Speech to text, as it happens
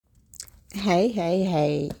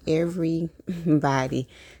Hey, everybody.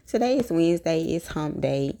 Today is Wednesday, it's hump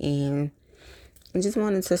day, and I just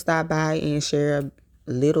wanted to stop by and share a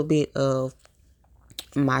little bit of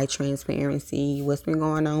my transparency, what's been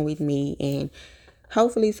going on with me, and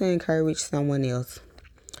hopefully to encourage someone else.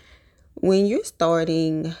 When you're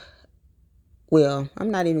starting, well, I'm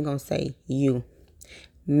not even going to say you,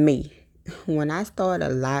 me. When I start a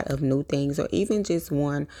lot of new things, or even just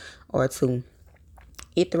one or two,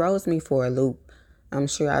 it throws me for a loop. I'm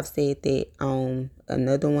sure I've said that on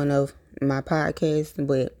another one of my podcasts,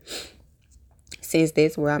 but since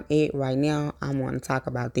that's where I'm at right now, I want to talk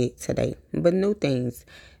about that today. But new things,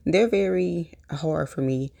 they're very hard for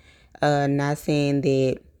me. Not saying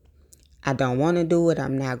that I don't want to do it,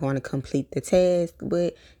 I'm not going to complete the task,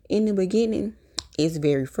 but in the beginning, it's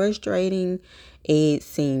very frustrating. It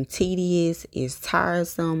seems tedious, it's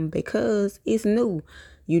tiresome because it's new.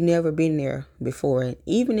 You never been there before. And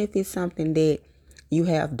even if it's something that you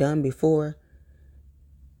have done before,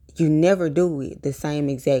 you never do it the same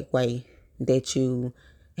exact way that you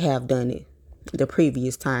have done it the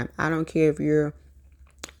previous time. I don't care if you're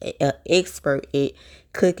an expert at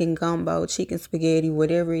cooking gumbo, chicken spaghetti,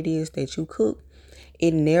 whatever it is that you cook,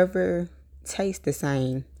 it never tastes the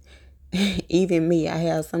same. Even me, I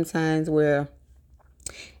have sometimes where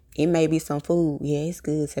it may be some food, yeah, it's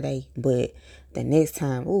good today, but the next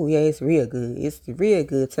time, oh yeah, it's real good. It's real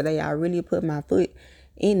good today. I really put my foot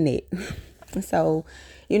in it. So,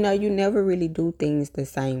 you never really do things the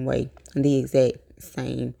same way, the exact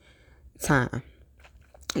same time.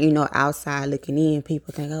 Outside looking in,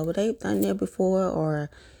 people think, oh, well, they've done that before, or,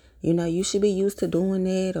 you should be used to doing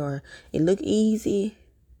that, or it look easy.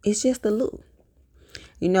 It's just a look.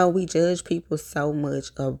 We judge people so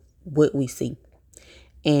much of what we see.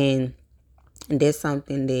 And that's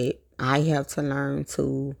something that I have to learn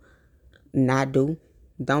to not do.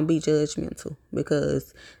 Don't be judgmental,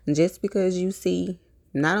 because just because you see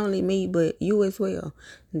not only me but you as well,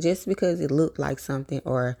 just because it looked like something,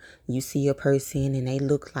 or you see a person and they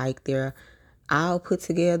look like they're all put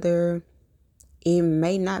together, it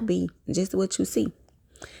may not be just what you see.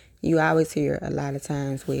 You always hear a lot of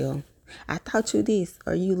times, well, I thought you this,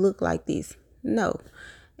 or you look like this. No,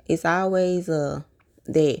 it's always the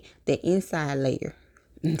inside layer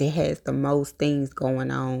that has the most things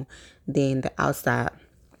going on than the outside.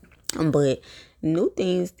 But new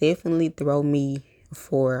things definitely throw me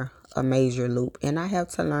for a major loop, and I have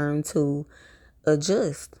to learn to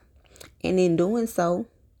adjust. And in doing so,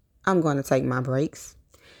 I'm going to take my breaks.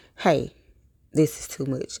 Hey, this is too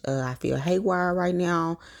much. I feel haywire right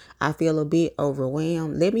now. I feel a bit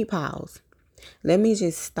overwhelmed. Let me pause. Let me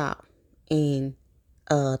just stop and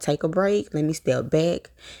take a break. Let me step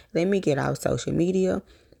back. Let me get off social media.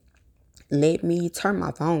 Let me turn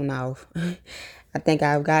my phone off. I think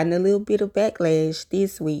I've gotten a little bit of backlash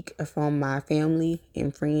this week from my family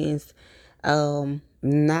and friends.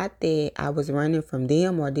 Not that I was running from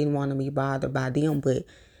them or didn't want to be bothered by them, but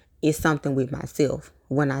it's something with myself.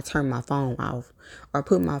 When I turn my phone off or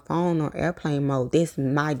put my phone on airplane mode, that's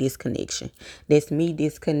my disconnection. That's me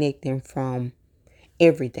disconnecting from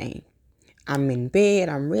everything. I'm in bed,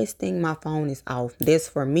 I'm resting, my phone is off. That's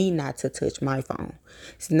for me not to touch my phone.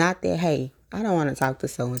 It's not that, hey, I don't want to talk to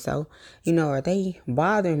so and so. Are they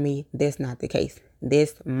bothering me? That's not the case.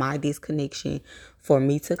 That's my disconnection for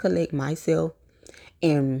me to collect myself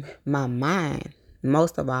and my mind,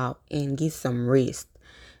 most of all, and get some rest,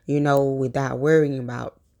 without worrying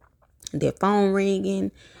about that phone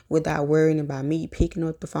ringing, without worrying about me picking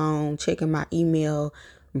up the phone, checking my email,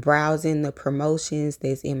 browsing the promotions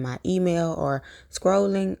that's in my email, or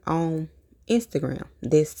scrolling on Instagram.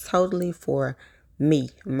 That's totally for me,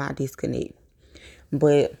 my disconnect.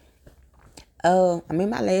 But I'm in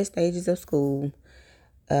my last stages of school.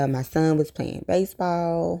 My son was playing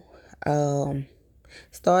baseball.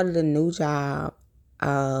 Started a new job.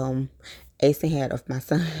 Um, my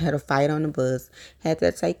son had a fight on the bus. Had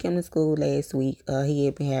to take him to school last week. He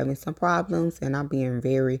had been having some problems, and I'm being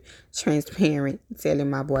very transparent, telling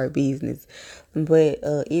my boy business. But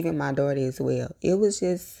even my daughter as well. It was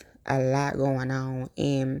just a lot going on,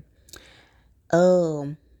 and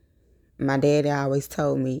um, my daddy always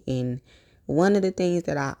told me, and one of the things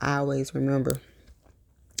that I always remember,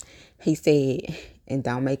 he said, and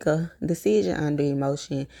don't make a decision under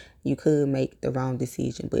emotion. You could make the wrong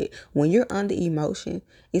decision. But when you're under emotion,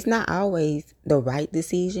 it's not always the right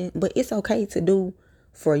decision, but it's okay to do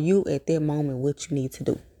for you at that moment what you need to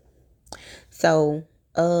do. So,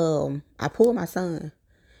 I pulled my son.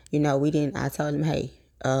 I told him, hey,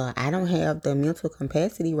 I don't have the mental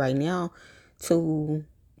capacity right now to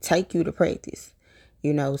take you to practice.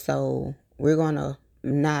 So we're going to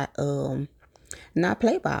not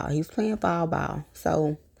play ball. He was playing foul ball.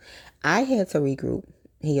 So I had to regroup.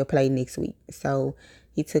 He'll play next week. So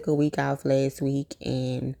he took a week off last week,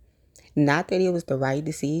 and not that it was the right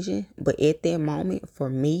decision, but at that moment for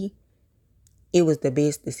me, it was the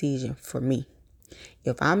best decision for me.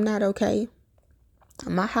 If I'm not okay,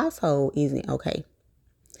 my household isn't okay.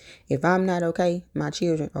 If I'm not okay, my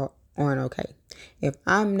children aren't okay. If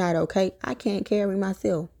I'm not okay, I can't carry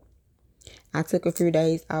myself. I took a few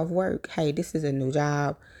days off work. Hey, this is a new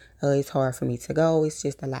job. It's hard for me to go. It's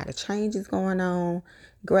just a lot of changes going on.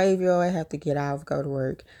 Graveyard, I have to get off, go to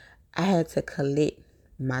work. I had to collect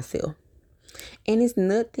myself. And it's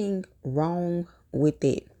nothing wrong with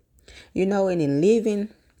it. And in living,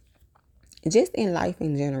 just in life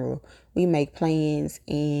in general, we make plans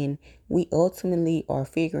and we ultimately are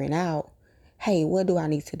figuring out, hey, what do I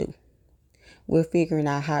need to do? We're figuring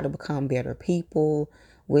out how to become better people.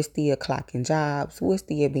 We're still clocking jobs. We're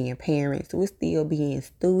still being parents. We're still being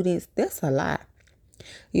students. That's a lot.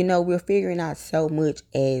 We're figuring out so much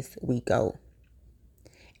as we go.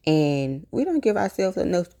 And we don't give ourselves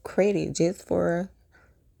enough credit just for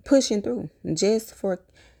pushing through, just for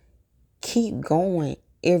keep going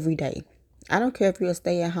every day. I don't care if you're a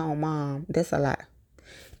stay-at-home mom. That's a lot.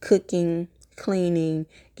 Cooking, cleaning,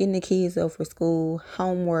 getting the kids up for school,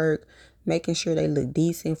 homework, making sure they look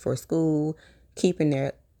decent for school, keeping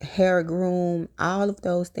their hair groomed, all of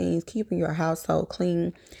those things, keeping your household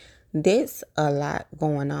clean. That's a lot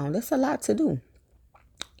going on. That's a lot to do.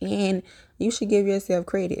 And you should give yourself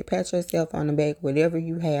credit. Pat yourself on the back, whatever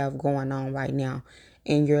you have going on right now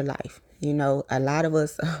in your life. A lot of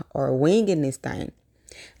us are winging this thing.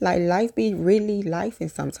 Like life be really lifing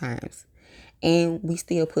sometimes. And we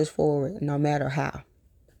still push forward no matter how.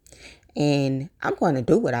 And I'm going to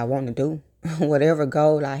do what I want to do. Whatever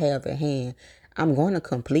goal I have at hand, I'm going to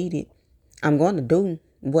complete it. I'm going to do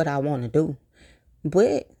what I want to do.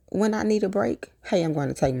 But when I need a break, hey, I'm going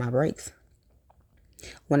to take my breaks.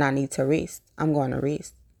 When I need to rest, I'm going to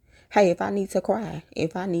rest. Hey, if I need to cry,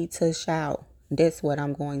 if I need to shout, that's what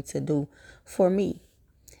I'm going to do for me.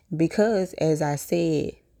 Because as I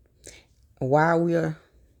said, while we're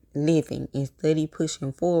living and steady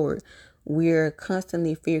pushing forward, we're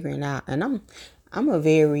constantly figuring out. And I'm a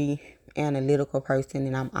very analytical person,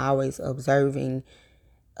 and I'm always observing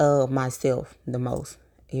myself the most.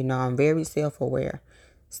 I'm very self-aware.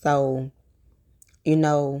 So,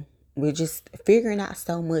 we're just figuring out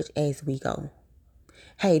so much as we go.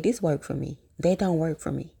 Hey, this worked for me. That don't work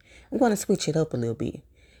for me. I'm going to switch it up a little bit.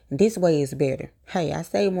 This way is better. Hey, I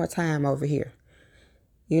save more time over here.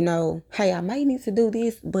 Hey, I might need to do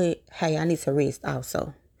this, but hey, I need to rest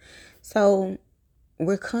also. So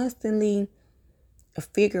we're constantly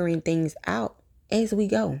figuring things out as we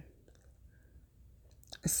go.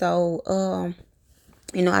 So,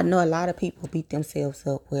 I know a lot of people beat themselves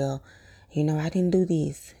up. Well, I didn't do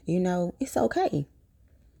this. It's okay.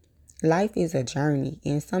 Life is a journey,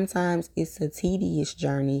 and sometimes it's a tedious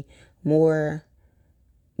journey more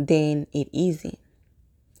than it isn't.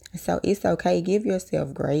 So it's okay. Give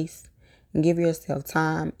yourself grace. Give yourself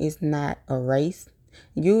time. It's not a race.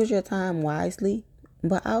 Use your time wisely,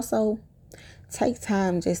 but also take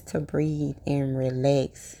time just to breathe and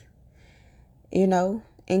relax, and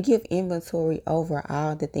give inventory over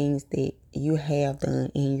all the things that you have done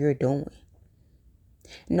and you're doing.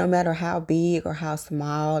 No matter how big or how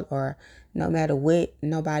small, or no matter what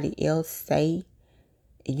nobody else say,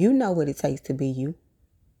 you know what it takes to be you.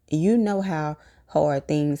 You know how hard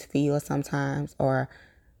things feel sometimes, or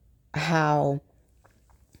how,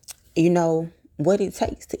 what it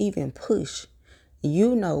takes to even push.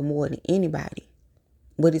 You know more than anybody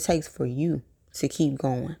what it takes for you to keep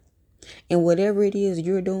going. And whatever it is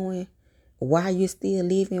you're doing, while you're still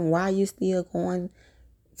living, while you're still going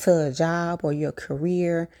to a job or your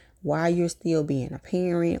career, while you're still being a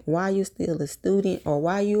parent, while you're still a student, or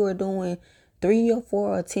while you are doing 3 or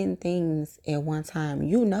 4 or 10 things at one time,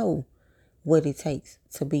 you know what it takes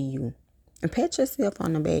to be you. And pat yourself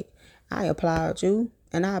on the back. I applaud you,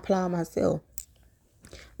 and I applaud myself,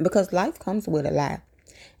 because life comes with a lot.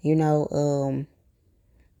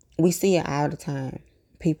 We see it all the time.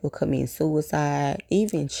 People commit suicide,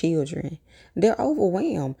 even children. They're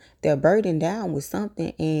overwhelmed. They're burdened down with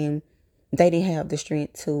something, and they didn't have the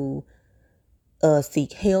strength to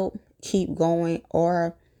seek help, keep going,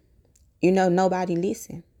 or, nobody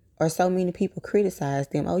listen. Or so many people criticize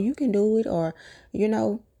them. Oh, you can do it. Or,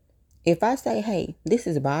 if I say, hey, this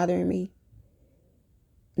is bothering me.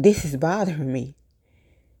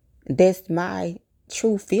 That's my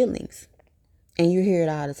true feelings. And you hear it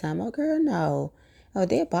all the time. Oh, girl, no. Oh,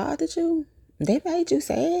 that bothered you? That made you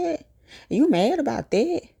sad? You mad about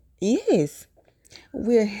that? Yes,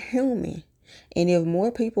 we're human. And if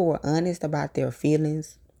more people were honest about their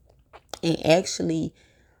feelings and actually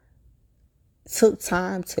took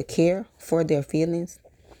time to care for their feelings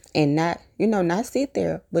and not sit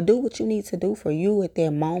there, but do what you need to do for you at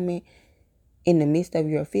that moment in the midst of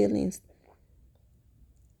your feelings,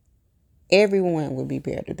 everyone would be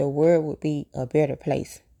better. The world would be a better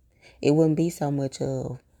place. It wouldn't be so much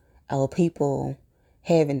of people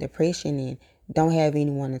having depression and don't have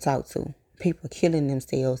anyone to talk to. People killing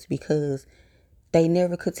themselves because they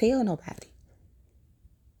never could tell nobody.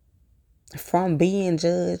 From being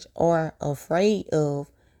judged or afraid of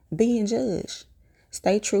being judged.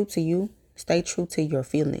 Stay true to you. Stay true to your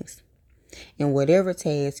feelings. And whatever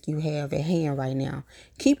task you have at hand right now,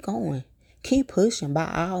 keep going. Keep pushing by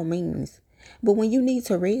all means. But when you need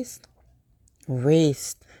to rest,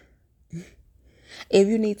 rest. If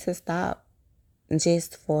you need to stop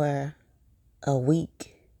just for a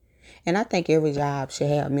week, and I think every job should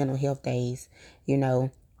have mental health days,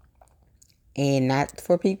 and not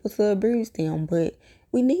for people to abuse them, but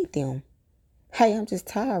we need them. Hey, I'm just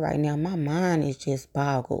tired right now. My mind is just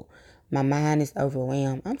boggled. My mind is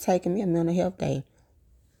overwhelmed. I'm taking me a mental health day.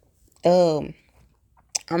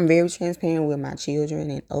 I'm very transparent with my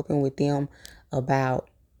children and open with them about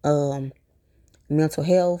mental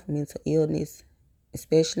health, mental illness,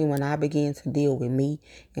 especially when I begin to deal with me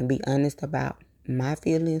and be honest about my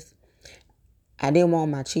feelings. I don't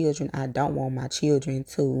want my children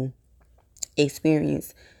to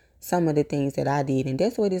experience some of the things that I did. And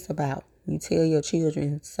that's what it's about. You tell your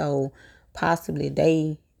children so possibly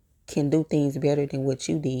they can do things better than what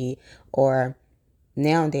you did. Or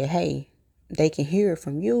now that, hey, they can hear it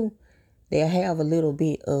from you, they'll have a little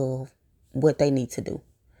bit of what they need to do.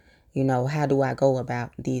 How do I go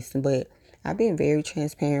about this? But I've been very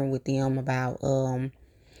transparent with them about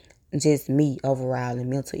just me overall and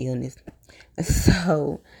mental illness.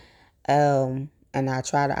 So, and I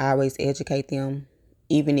try to always educate them,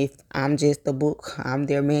 even if I'm just the book, I'm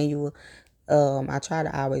their manual. I try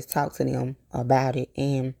to always talk to them about it.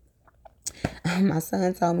 And my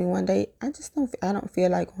son told me one day, I don't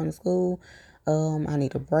feel like going to school. I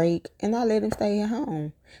need a break, and I let him stay at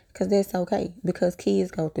home because that's okay. Because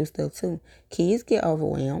kids go through stuff too. Kids get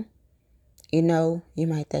overwhelmed. You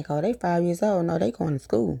might think, oh, they 5 years old. No, they going to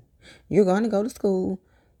school. You're going to go to school.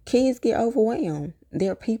 Kids get overwhelmed.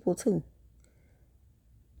 They're people too.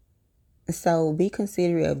 So be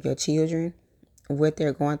considerate of your children, what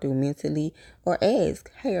they're going through mentally, or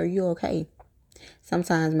ask, hey, are you okay?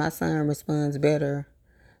 Sometimes my son responds better.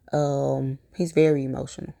 He's very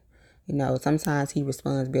emotional. Sometimes he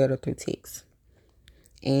responds better through text.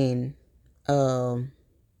 And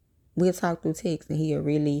we'll talk through text and he'll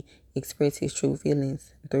really express his true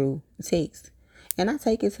feelings through text. And I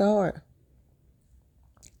take it to heart.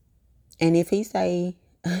 And if he say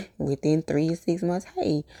within 3 to 6 months,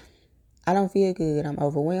 hey, I don't feel good, I'm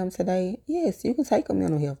overwhelmed today, yes, you can take a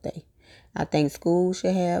mental health day. I think schools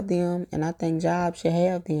should have them, and I think jobs should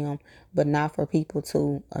have them, but not for people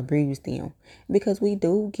to abuse them. Because we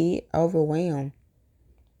do get overwhelmed.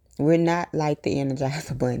 We're not like the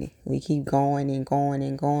Energizer Bunny. We keep going and going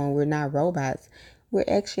and going. We're not robots. We're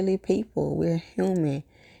actually people. We're human.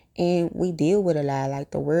 And we deal with a lot.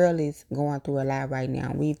 Like the world is going through a lot right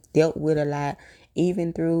now. We've dealt with a lot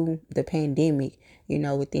even through the pandemic,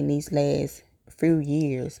 within these last few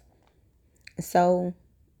years. So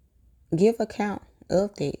give account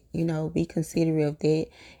of that. Be considerate of that.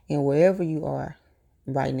 And wherever you are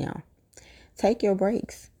right now, take your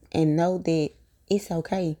breaks and know that it's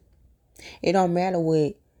okay. It don't matter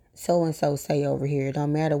what so-and-so say over here. It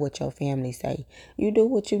don't matter what your family say. You do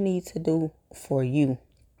what you need to do for you.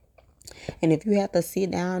 And if you have to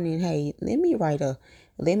sit down and, hey, let me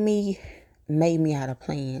make me out a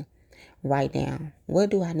plan. Write down,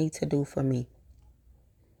 what do I need to do for me?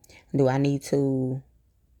 Do I need to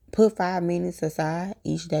put 5 minutes aside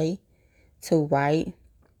each day to write,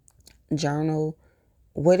 journal,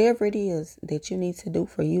 whatever it is that you need to do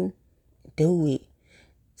for you? Do it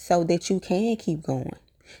so that you can keep going,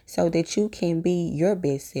 so that you can be your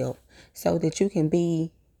best self, so that you can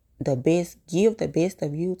be the best, give the best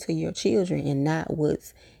of you to your children and not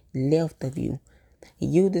what's left of you.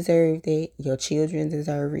 You deserve that. Your children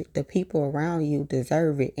deserve it. The people around you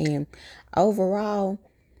deserve it. And overall,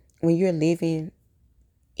 when you're living,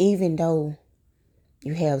 even though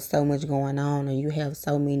you have so much going on or you have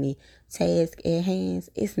so many tasks at hand,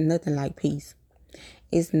 it's nothing like peace.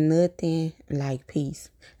 It's nothing like peace.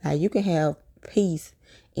 Like you can have peace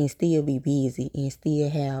and still be busy and still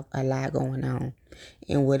have a lot going on.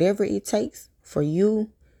 And whatever it takes for you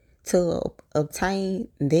to obtain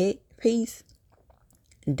that peace,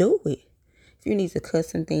 do it. If you need to cut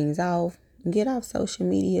some things off, get off social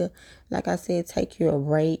media. Like I said, take you a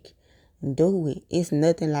break. Do it. It's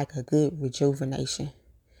nothing like a good rejuvenation.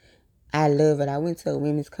 I love it. I went to a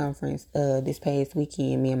women's conference this past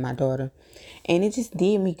weekend, me and my daughter, and it just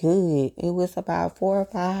did me good. It was about 4 or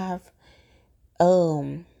 5.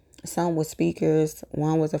 Some were speakers.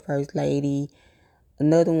 One was a first lady.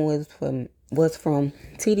 Another one was from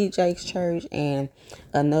T.D. Jakes Church, and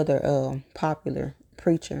another popular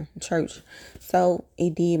preacher church. So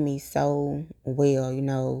it did me so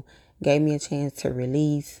well, gave me a chance to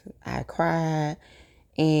release. I cried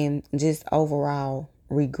and just overall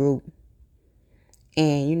regroup.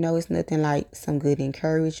 And it's nothing like some good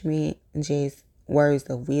encouragement, just words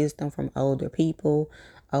of wisdom from older people,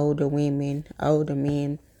 older women, older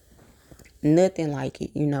men. Nothing like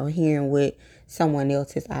it, hearing what someone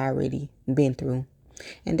else has already been through.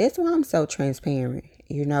 And that's why I'm so transparent.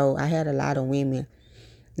 I had a lot of women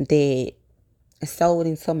that sold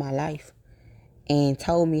into my life and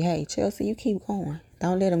told me, hey, Chelsea, you keep going.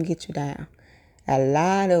 Don't let them get you down. A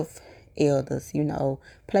lot of elders,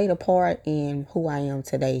 played a part in who I am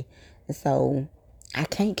today. And so I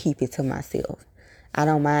can't keep it to myself. I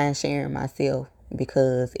don't mind sharing myself,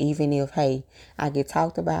 because even if, hey, I get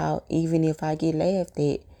talked about, even if I get laughed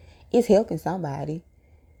at, it's helping somebody.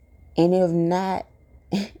 And if not,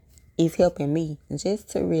 it's helping me just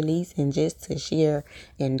to release and just to share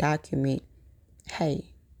and document. Hey,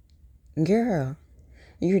 girl,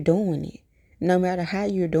 you're doing it. No matter how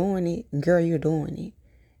you're doing it, girl, you're doing it.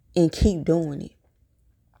 And keep doing it.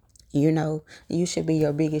 You should be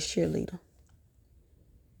your biggest cheerleader.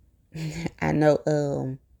 I know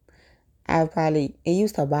it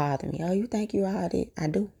used to bother me. Oh, you think you all that? I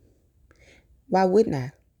do. Why wouldn't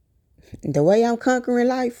I? The way I'm conquering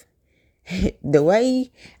life, the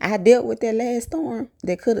way I dealt with that last storm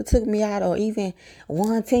that could have took me out, or even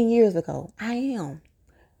 10 years ago, I am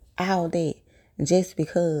all that just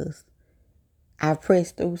because I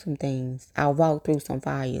pressed through some things. I walked through some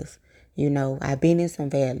fires. I've been in some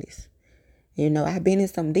valleys. I've been in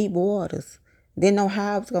some deep waters. Didn't know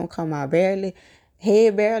how I was going to come out.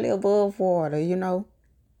 Head barely above water.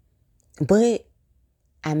 But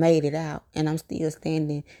I made it out, and I'm still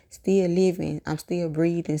standing, still living. I'm still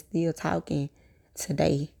breathing, still talking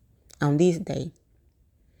today, on this day.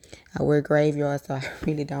 I work graveyard, so I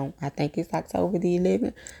really don't. I think it's October the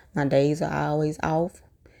 11th. My days are always off.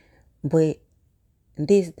 But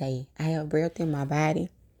this day, I have breath in my body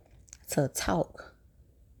to talk.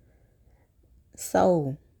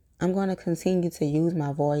 So I'm going to continue to use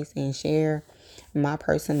my voice and share my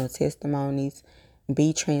personal testimonies,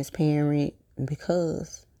 be transparent,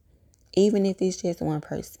 because even if it's just one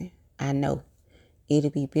person, I know it'll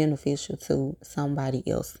be beneficial to somebody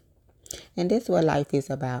else. And that's what life is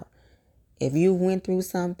about. If you went through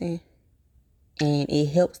something and it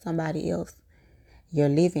helped somebody else, you're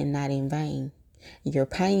living not in vain. Your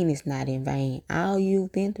pain is not in vain. All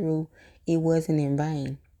you've been through, it wasn't in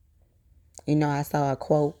vain. I saw a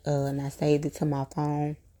quote and I saved it to my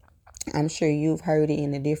phone. I'm sure you've heard it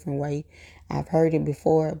in a different way. I've heard it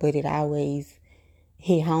before, but it always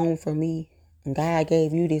hit home for me. God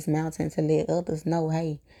gave you this mountain to let others know,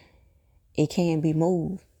 hey, it can be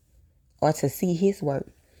moved, or to see his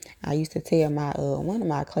work. I used to tell my one of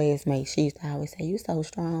my classmates, she used to always say, you so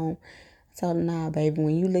strong. I told her, nah, baby,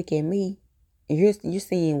 when you look at me, you're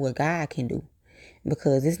seeing what God can do.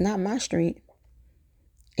 Because it's not my strength.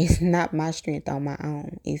 It's not my strength on my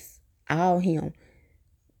own. It's all him.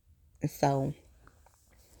 So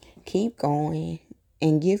keep going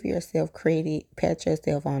and give yourself credit. Pat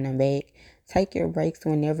yourself on the back. Take your breaks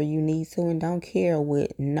whenever you need to, and don't care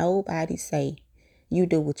what nobody say. You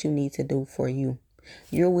do what you need to do for you.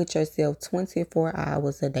 You're with yourself 24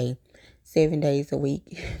 hours a day, 7 days a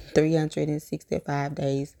week, 365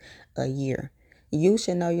 days a year. You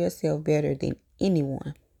should know yourself better than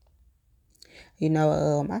anyone.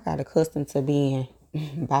 I got accustomed to being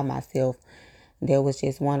by myself. There was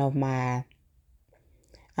just one of my,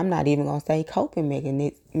 I'm not even going to say coping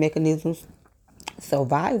mechanisms,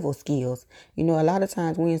 survival skills. A lot of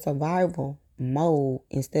times we're in survival mode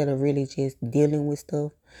instead of really just dealing with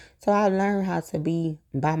stuff. So I learned how to be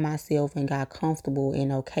by myself and got comfortable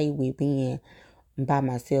and okay with being by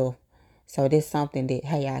myself. So that's something that,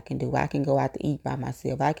 hey, I can do. I can go out to eat by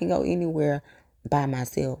myself. I can go anywhere by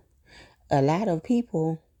myself. A lot of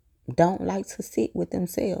people don't like to sit with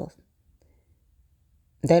themselves.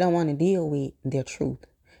 They don't want to deal with their truth.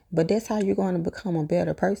 But that's how you're going to become a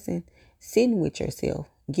better person, sitting with yourself,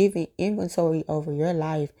 giving inventory over your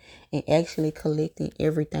life, and actually collecting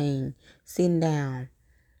everything, sitting down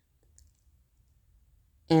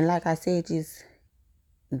And like I said, just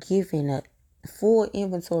giving a full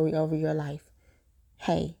inventory over your life.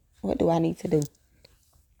 Hey, what do I need to do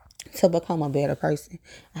to become a better person?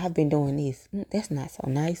 I've been doing this. That's not so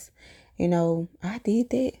nice. I did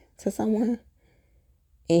that to someone.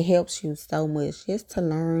 It helps you so much just to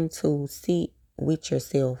learn to sit with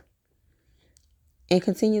yourself and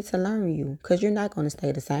continue to learn you, because you're not going to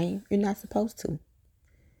stay the same. You're not supposed to.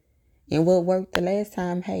 And what worked the last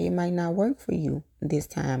time, hey, it might not work for you this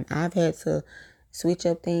time. I've had to switch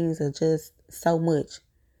up things or just so much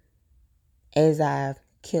as I've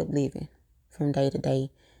kept living from day to day,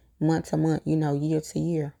 month to month, year to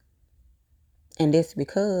year. And that's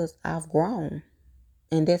because I've grown.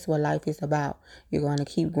 And that's what life is about. You're going to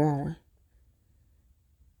keep growing.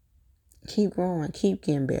 Keep growing. Keep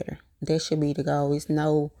getting better. That should be the goal. It's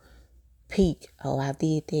no peak. Oh, I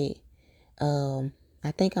did that.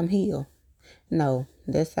 I think I'm healed. No,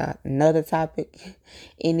 that's another topic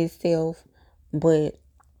in itself. But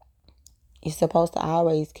you're supposed to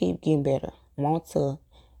always keep getting better. Want to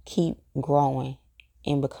keep growing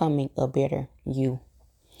and becoming a better you.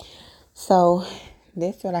 So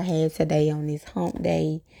that's what I had today on this hump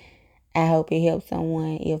day. I hope it helped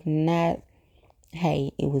someone. If not,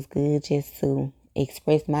 hey, it was good just to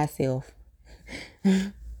express myself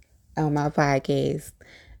on my podcast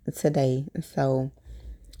today. So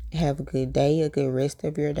have a good day, a good rest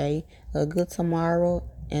of your day, a good tomorrow,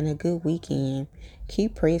 and a good weekend.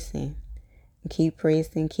 Keep pressing. Keep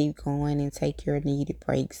pressing, keep going, and take your needed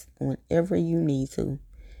breaks whenever you need to.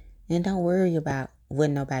 And don't worry about what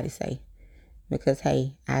nobody say. Because,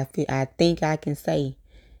 hey, I think I can say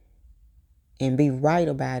and be right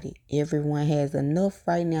about it. Everyone has enough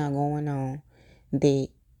right now going on that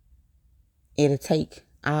it'll take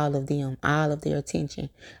all of them, all of their attention,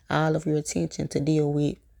 all of your attention to deal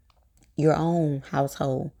with your own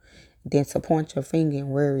household, then to point your finger and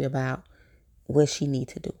worry about what she need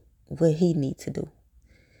to do, what he need to do.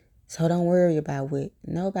 So don't worry about what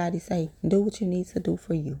nobody say. Do what you need to do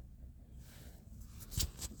for you.